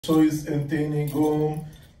Sois entenigum,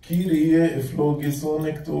 Kyrie efflogison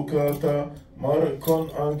ectocata, Marcon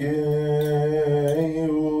ageu,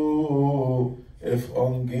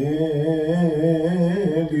 Evangeliu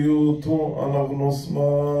tu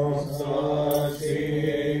anagnosmas.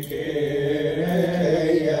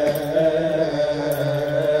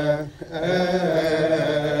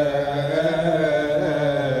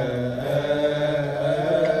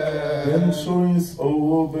 Ben sois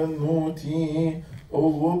o benuti,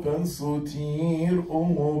 O ben sotir,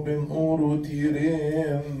 o ben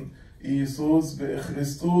orotiren, Isus be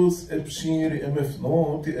Christus ebshir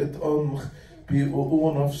emefnot et anch, pi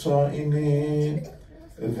o nafshaine.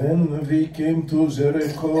 Then they came to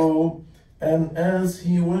Jericho, and as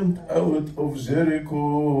he went out of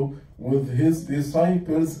Jericho with his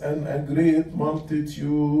disciples and a great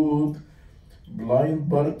multitude, blind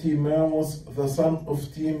Bartimaeus, the son of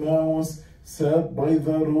Timaeus, sat by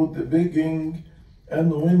the road begging.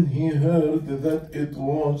 And when he heard that it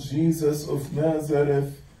was Jesus of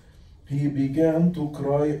Nazareth, he began to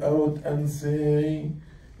cry out and say,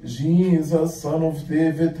 Jesus, son of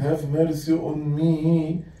David, have mercy on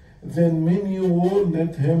me. Then many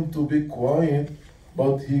warned him to be quiet,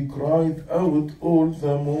 but he cried out all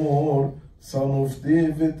the more, Son of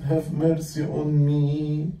David, have mercy on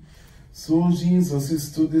me. So Jesus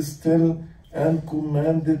stood still and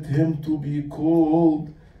commanded him to be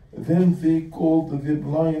called. Then they called the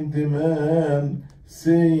blind man,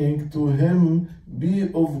 saying to him, Be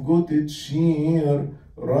of good cheer,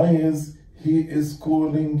 rise, he is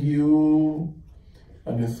calling you.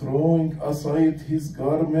 And throwing aside his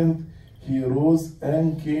garment, he rose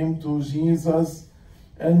and came to Jesus.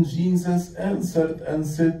 And Jesus answered and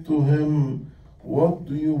said to him, What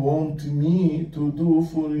do you want me to do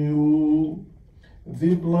for you?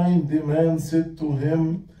 The blind man said to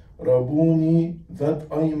him, Rabboni, that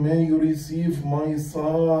I may receive my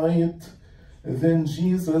sight. Then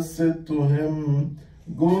Jesus said to him,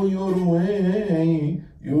 Go your way,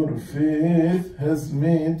 your faith has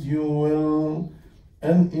made you well.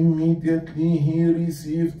 And immediately he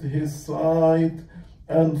received his sight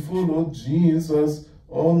and followed Jesus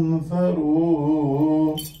on the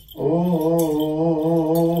road.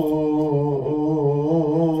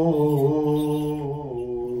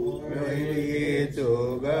 Glory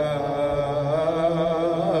to God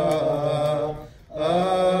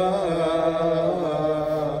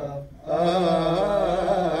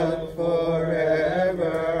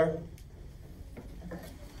forever.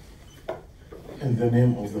 In the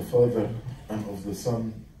name of the Father, and of the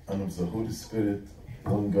Son, and of the Holy Spirit,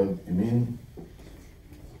 one God, Amen.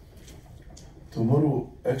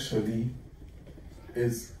 Tomorrow actually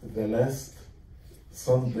is the last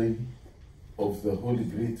Sunday of the Holy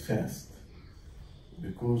Great Fast,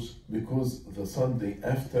 because the Sunday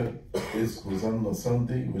after is Hosanna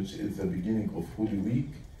Sunday, which is the beginning of Holy Week,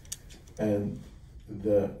 and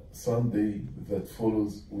the Sunday that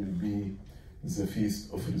follows will be the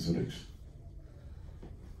Feast of Resurrection.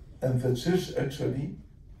 And the Church actually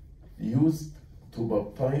used to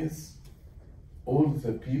baptize all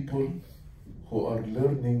the people who are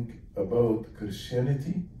learning about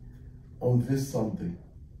Christianity on this Sunday,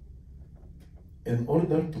 in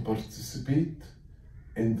order to participate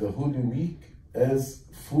in the Holy Week as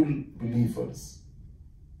full believers.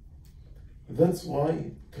 That's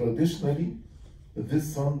why traditionally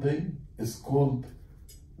this Sunday is called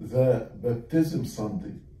the Baptism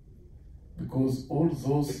Sunday, because all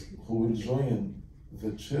those who will join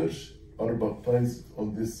the church are baptized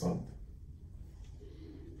on this Sunday.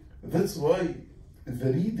 That's why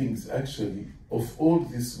the readings actually of all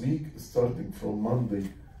this week, starting from Monday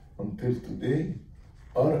until today,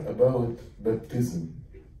 are about baptism,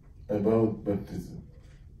 And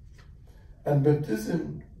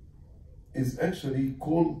baptism is actually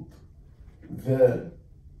called the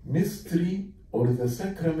mystery or the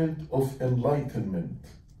Sacrament of Enlightenment.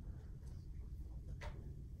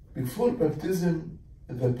 Before baptism,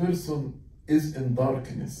 the person is in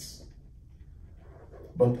darkness.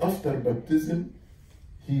 But after baptism,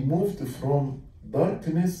 he moved from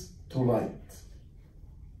darkness to light.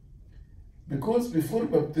 Because before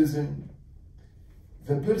baptism,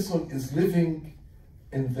 the person is living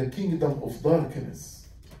in the kingdom of darkness.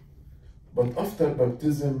 But after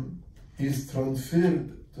baptism, he is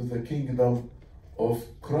transferred to the kingdom of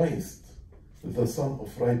Christ, the Son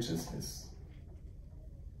of Righteousness.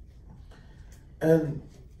 And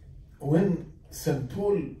when St.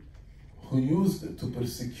 Paul, who used to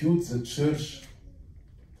persecute the church,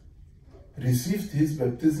 received his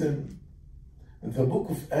baptism, the book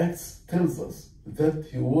of Acts tells us that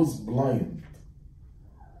he was blind.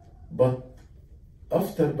 But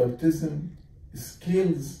after baptism,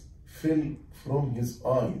 scales fell from his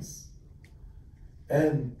eyes,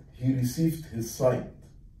 and he received his sight.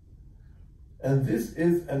 And this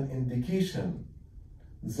is an indication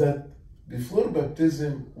that before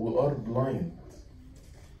baptism we are blind,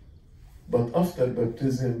 but after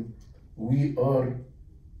baptism we are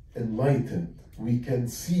enlightened. We can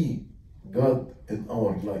see God in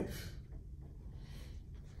our life.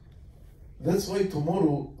 That's why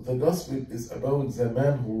tomorrow the gospel is about the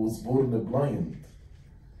man who was born blind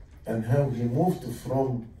and how he moved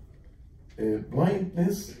from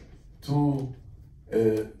blindness to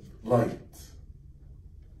light.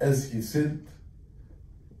 As he said,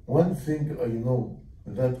 one thing I know,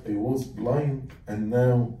 that I was blind and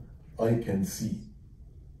now I can see.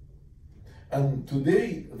 And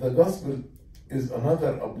today the gospel is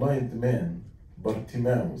another a blind man,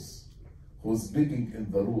 Bartimaeus, who's begging in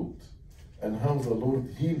the road, and how the Lord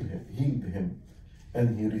healed him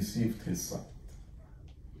and he received his sight.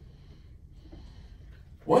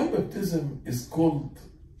 Why baptism is called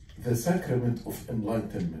the Sacrament of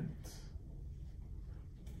Enlightenment?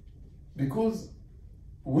 Because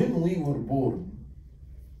when we were born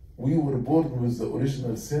with the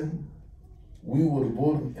original sin. We were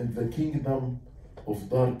born in the kingdom of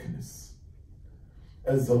darkness.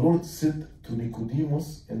 As the Lord said to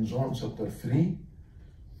Nicodemus in John chapter 3,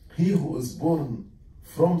 he who is born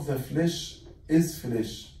from the flesh is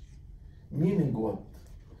flesh. Meaning what?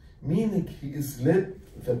 Meaning he is led,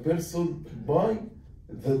 the person, by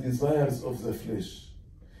the desires of the flesh.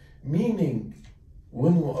 Meaning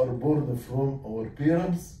when we are born from our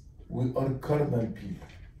parents, we are carnal people.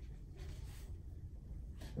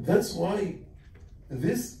 That's why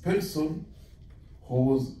this person who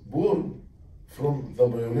was born from the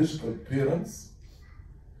biological parents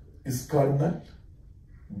is carnal,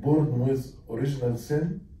 born with original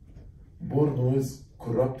sin, born with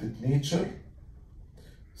corrupted nature.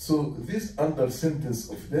 So this under sentence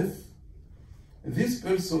of death, this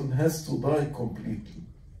person has to die completely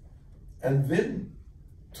and then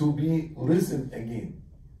to be risen again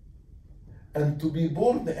and to be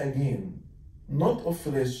born again, not of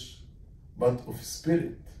flesh, but of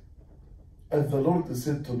spirit. As the Lord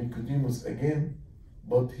said to Nicodemus again,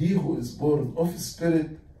 but he who is born of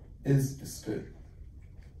spirit is spirit.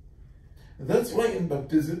 That's why in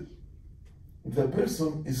baptism, the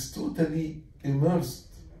person is totally immersed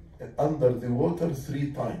under the water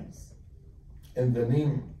 3 times in the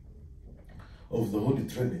name of the Holy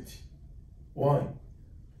Trinity. Why?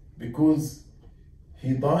 Because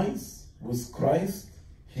he dies with Christ,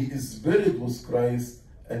 he is buried with Christ,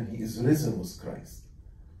 and he is risen with Christ.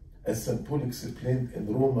 As St. Paul explained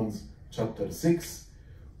in Romans chapter 6,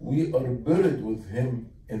 we are buried with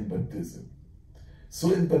him in baptism.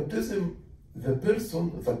 So in baptism, the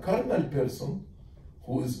person, the carnal person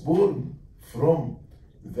who is born from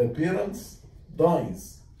the parents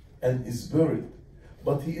dies and is buried,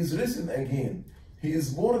 but he is risen again. He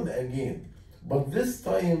is born again, but this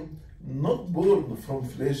time not born from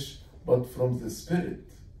flesh, but from the spirit.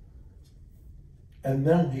 And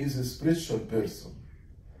now he is a spiritual person.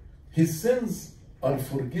 His sins are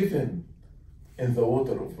forgiven in the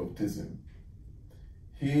water of baptism.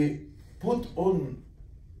 He put on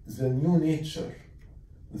the new nature,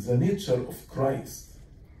 the nature of Christ.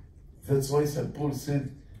 That's why St. Paul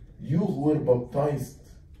said, you who were baptized,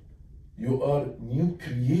 you are new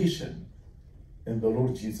creation in the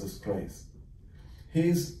Lord Jesus Christ.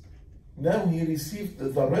 Now he received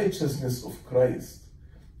the righteousness of Christ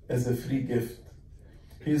as a free gift.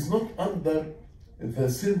 He is not under the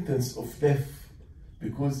sentence of death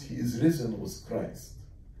because he is risen with Christ.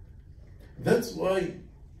 That's why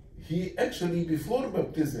he actually, before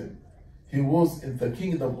baptism, he was in the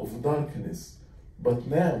kingdom of darkness, but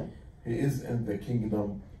now he is in the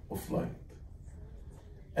kingdom of light.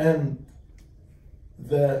 And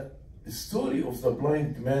the story of the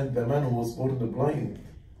blind man, the man who was born blind,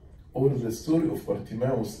 or the story of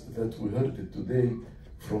Bartimaeus that we heard today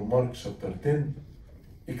from Mark chapter 10,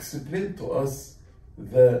 explain to us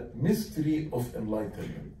the mystery of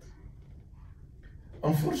enlightenment.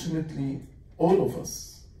 Unfortunately, all of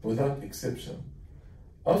us, without exception,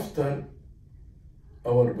 after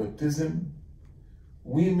our baptism,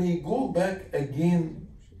 we may go back again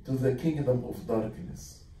to the kingdom of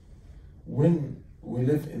darkness when we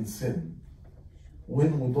live in sin,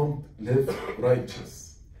 when we don't live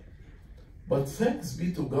righteous. But thanks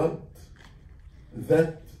be to God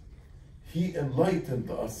that He enlightened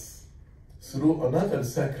us through another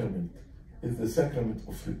sacrament, is the sacrament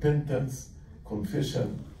of repentance,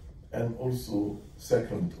 confession, and also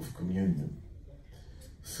sacrament of communion.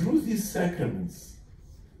 Through these sacraments,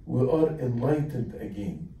 we are enlightened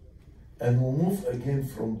again, and we move again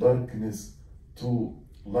from darkness to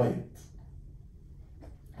light.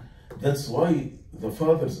 That's why the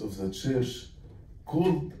fathers of the church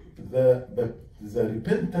called the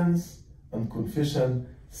repentance and confession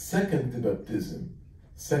second baptism.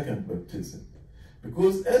 Second baptism.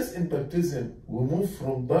 Because as in baptism we move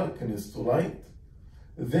from darkness to light,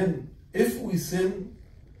 then if we sin,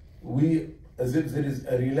 as if there is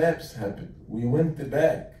a relapse happened. We went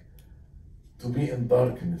back to be in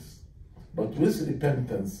darkness. But with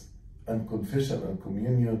repentance and confession and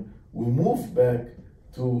communion, we move back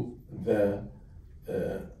to the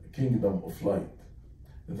kingdom of light.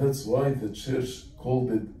 That's why the church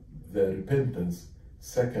called it the repentance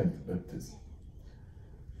second baptism.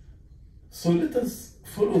 So let us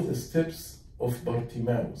follow the steps of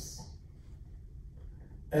Bartimaeus,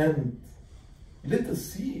 and let us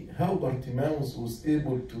see how Bartimaeus was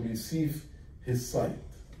able to receive his sight.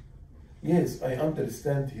 Yes, I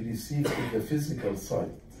understand he received the physical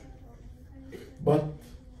sight, but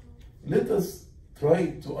let us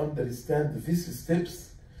try to understand these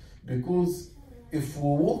steps, because if we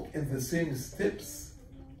walk in the same steps,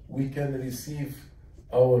 we can receive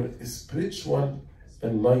our spiritual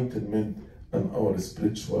enlightenment and our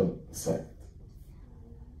spiritual sight.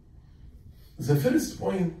 The first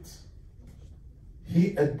point,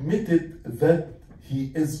 he admitted that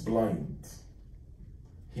he is blind.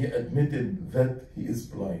 He admitted that he is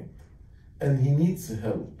blind and he needs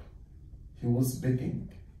help. He was begging.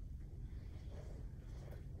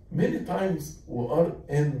 Many times we are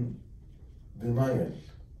in denial.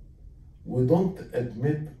 We don't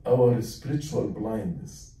admit our spiritual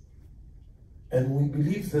blindness. And we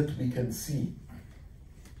believe that we can see.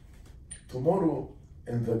 Tomorrow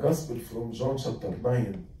in the Gospel from John chapter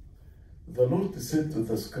 9, the Lord said to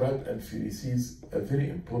the scribes and Pharisees a very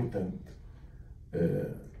important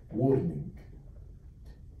warning.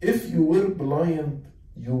 If you were blind,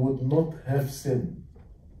 you would not have sin.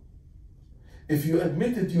 If you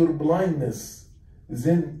admitted your blindness,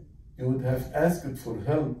 then you would have asked for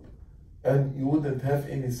help and you wouldn't have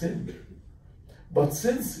any sin. But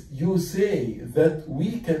since you say that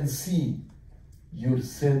we can see, your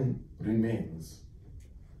sin remains.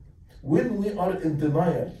 When we are in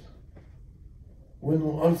denial, when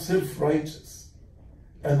we are self-righteous,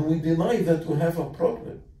 and we deny that we have a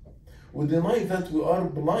problem, we deny that we are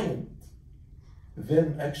blind,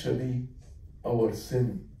 then actually our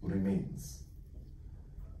sin remains.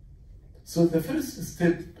 So the first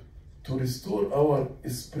step to restore our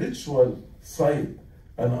spiritual sight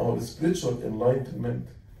and our spiritual enlightenment,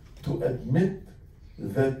 to admit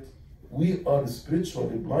that we are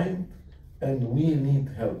spiritually blind and we need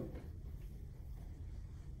help.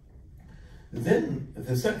 Then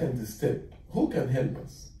the second step, who can help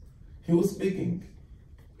us? He was begging,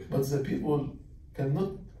 but the people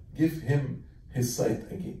cannot give him his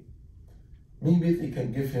sight again. Maybe they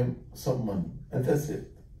can give him some money, and that's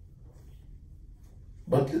it.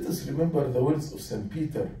 But let us remember the words of St.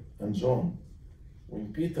 Peter and John,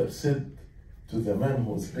 when Peter said to the man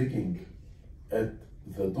who was begging at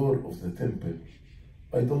the door of the temple,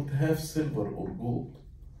 I don't have silver or gold,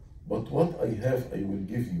 but what I have I will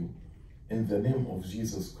give you. In the name of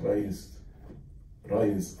Jesus Christ,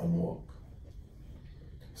 rise and walk.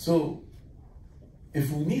 So, if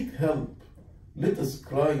we need help, let us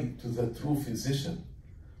cry to the true physician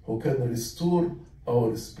who can restore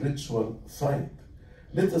our spiritual sight.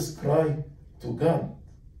 Let us cry to God.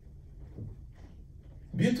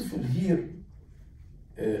 Beautiful here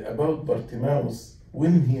about Bartimaeus,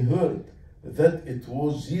 when he heard that it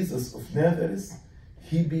was Jesus of Nazareth,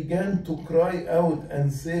 he began to cry out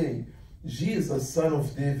and say, Jesus, Son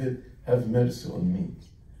of David, have mercy on me.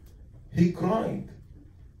 He cried.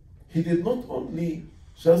 He did not only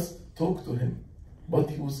just talk to him,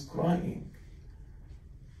 but he was crying.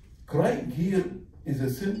 Crying here is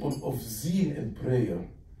a symbol of zeal in prayer.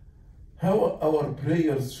 How our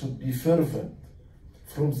prayers should be fervent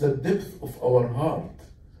from the depth of our heart.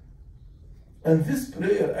 And this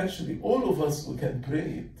prayer, actually, all of us, we can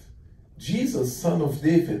pray it. Jesus, Son of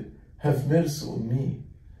David, have mercy on me.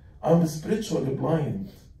 I'm spiritually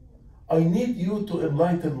blind. I need you to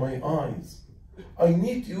enlighten my eyes. I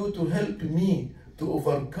need you to help me to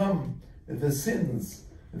overcome the sins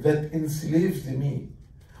that enslaved me.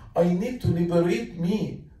 I need to liberate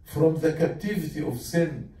me from the captivity of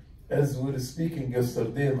sin, as we were speaking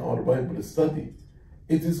yesterday in our Bible study.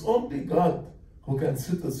 It is only God who can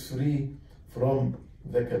set us free from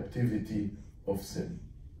the captivity of sin.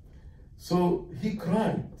 So he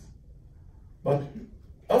cried. But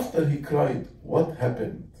after he cried, what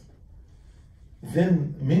happened?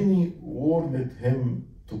 Then many warned him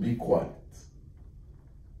to be quiet,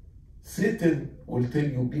 Satan will tell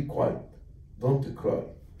you, be quiet, don't cry,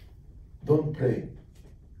 don't pray.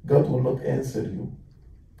 God will not answer you.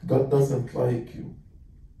 God doesn't like you.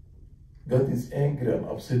 God is angry and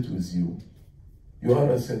upset with you. You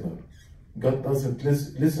are a sinner. God doesn't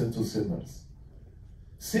listen to sinners.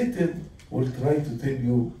 Satan will try to tell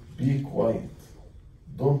you, be quiet,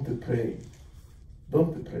 don't pray,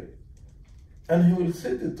 don't pray. And he will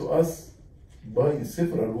say it to us by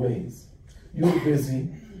several ways. You're busy,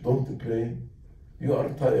 don't pray. You are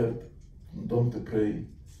tired, don't pray.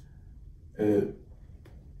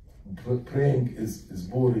 Praying is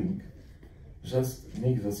boring. Just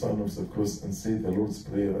make the sign of the cross and say the Lord's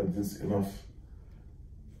Prayer, and this is enough.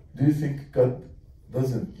 Do you think God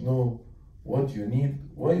doesn't know what you need?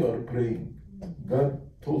 Why you are praying? God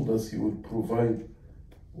told us he will provide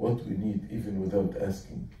what we need even without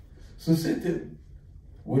asking. So Satan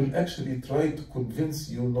will actually try to convince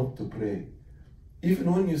you not to pray.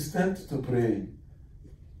 Even when you stand to pray,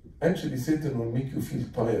 actually Satan will make you feel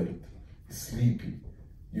tired, sleepy.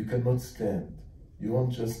 You cannot stand. You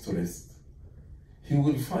want just to rest. He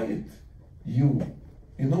will fight you.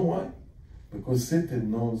 You know why? Because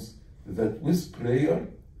Satan knows that with prayer,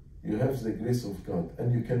 you have the grace of God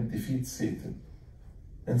and you can defeat Satan.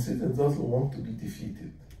 And Satan doesn't want to be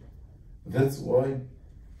defeated. That's why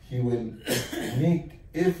he will make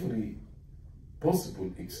every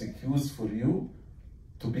possible excuse for you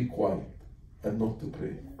to be quiet and not to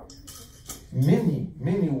pray. Many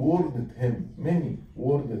warned him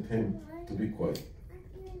to be quiet.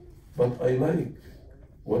 But I like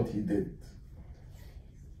what he did.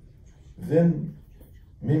 Then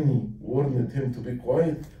many warned him to be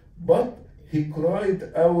quiet, but he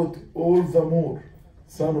cried out all the more,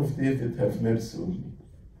 Son of David, have mercy on me.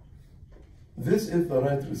 This is the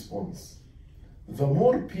right response. The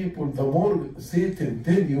more people, the more Satan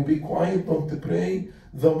tell you, be quiet, don't pray,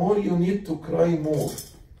 the more you need to cry more.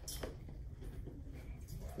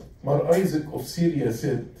 Mar Isaac of Syria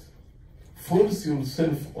said, force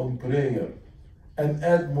yourself on prayer and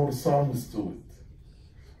add more psalms to it.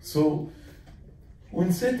 So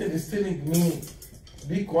when Satan is telling me,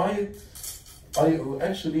 be quiet, I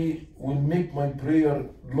actually will make my prayer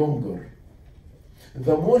longer.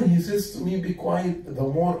 The more he says to me, be quiet, the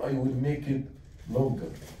more I will make it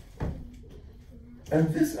longer.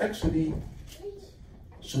 And this actually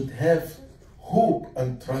should have hope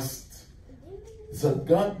and trust that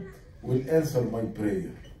God will answer my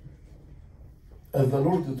prayer. As the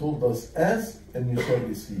Lord told us, ask and you shall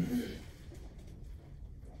receive.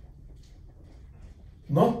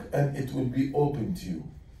 Knock and it will be open to you.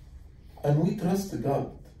 And we trust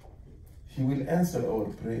God. He will answer our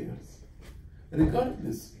prayers.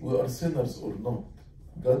 Regardless we are sinners or not,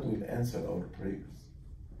 God will answer our prayers.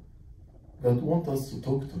 God wants us to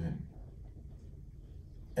talk to him.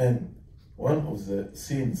 And one of the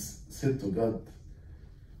saints said to God,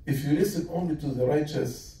 if you listen only to the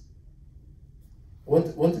righteous,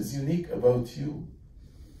 what is unique about you?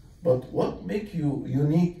 But what makes you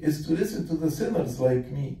unique is to listen to the sinners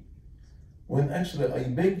like me. When actually I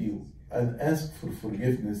beg you and ask for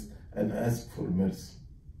forgiveness and ask for mercy.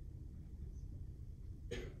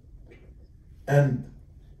 And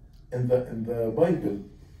in the Bible,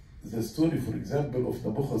 the story, for example, of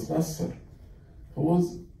Nebuchadnezzar, who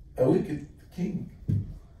was a wicked king.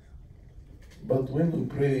 But when we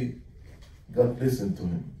pray, God listened to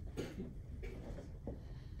him.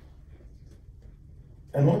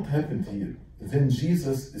 And what happened here? Then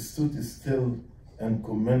Jesus stood still and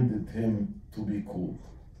commanded him to be cool.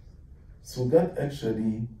 So God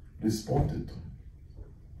actually responded to him.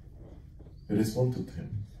 He responded to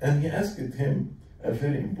him. And he asked him a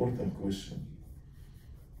very important question.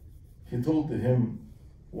 He told him,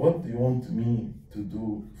 what do you want me to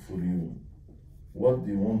do for you? What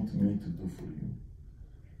do you want me to do for you?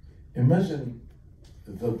 Imagine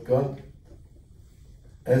that God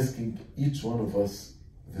asking each one of us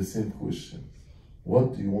the same question.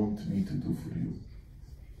 What do you want me to do for you?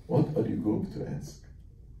 What are you going to ask?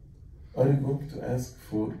 Are you going to ask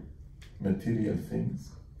for material things?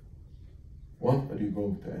 What are you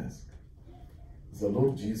going to ask? The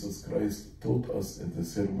Lord Jesus Christ taught us in the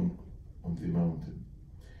Sermon on the Mountain,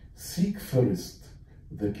 seek first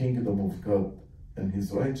the kingdom of God and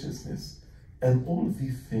his righteousness, and all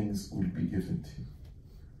these things will be given to you.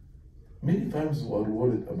 Many times we are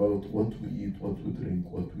worried about what we eat, what we drink,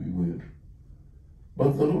 what we wear.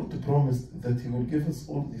 But the Lord promised that he will give us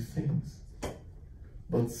all these things.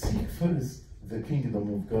 But seek first the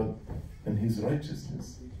kingdom of God and his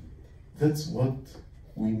righteousness. That's what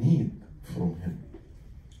we need from him.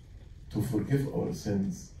 To forgive our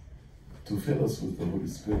sins, to fill us with the Holy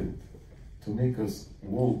Spirit, to make us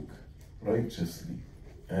walk righteously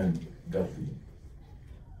and godly.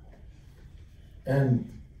 And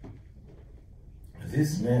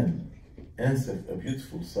this man answered a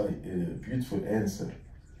beautiful answer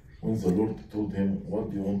when the Lord told him, "What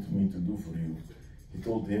do you want me to do for you?" He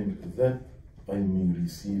told him, "That I may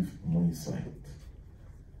receive my sight."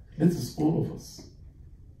 Let's all of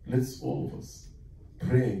us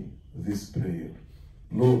pray this prayer.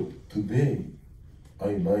 Lord, today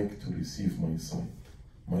I like to receive my sight,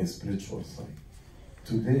 my spiritual sight.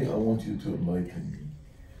 Today I want you to enlighten me.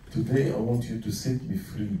 Today I want you to set me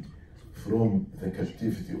free from the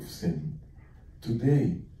captivity of sin.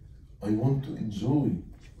 Today I want to enjoy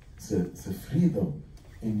the freedom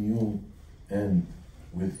in you and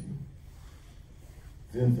with you.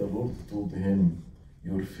 Then the Lord told him,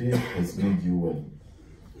 "Your faith has made you well,"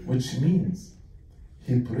 which means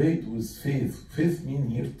he prayed with faith. Faith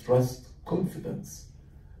means here trust, confidence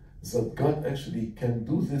that God actually can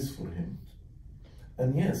do this for him.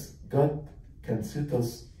 And yes, God can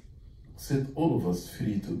set all of us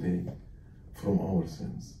free today from our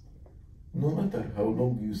sins. No matter how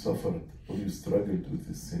long you suffered or you struggled with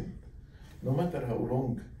this sin, no matter how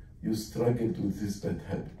long you struggled with this bad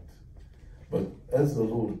habit, but as the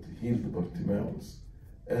Lord healed Bartimaeus,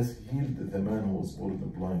 as he healed the man who was born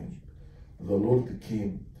blind, the Lord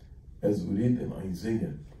came, as we read in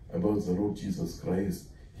Isaiah about the Lord Jesus Christ,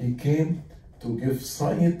 he came to give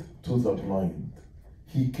sight to the blind.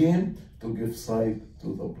 He came to give sight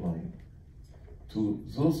to the blind. To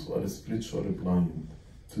those who are spiritually blind,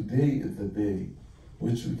 today is the day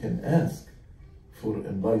which we can ask for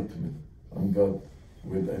enlightenment, and God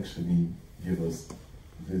will actually give us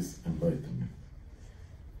this enlightenment.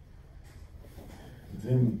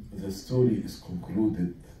 Then the story is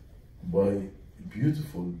concluded by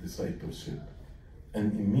beautiful discipleship,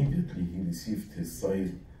 and immediately he received his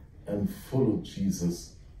sight and followed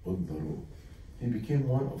Jesus on the road. He became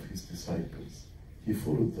one of his disciples. He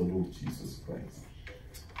followed the Lord Jesus Christ.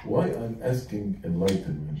 Why I'm asking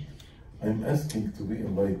enlightenment? I'm asking to be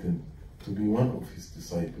enlightened, to be one of his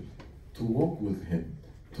disciples, to walk with him,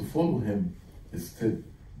 to follow him step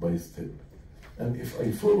by step. And if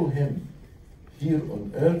I follow him here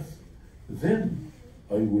on earth, then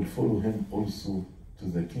I will follow him also to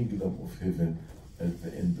the kingdom of heaven at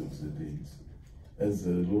the end of the days. As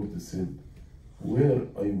the Lord said, "Where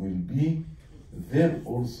I will be, there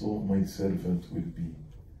also my servant will be."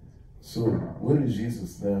 So where is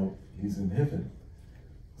Jesus now? He's in heaven.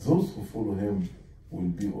 Those who follow him will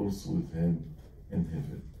be also with him in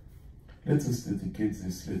heaven. Let us dedicate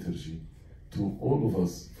this liturgy to all of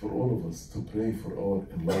us, for all of us, to pray for our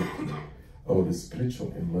enlightenment, our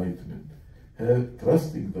spiritual enlightenment,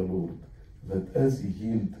 trusting the Lord that as he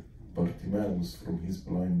healed Bartimaeus from his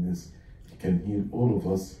blindness, he can heal all of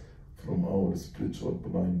us from our spiritual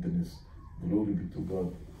blindness. Glory be to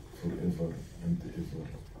God forever and ever.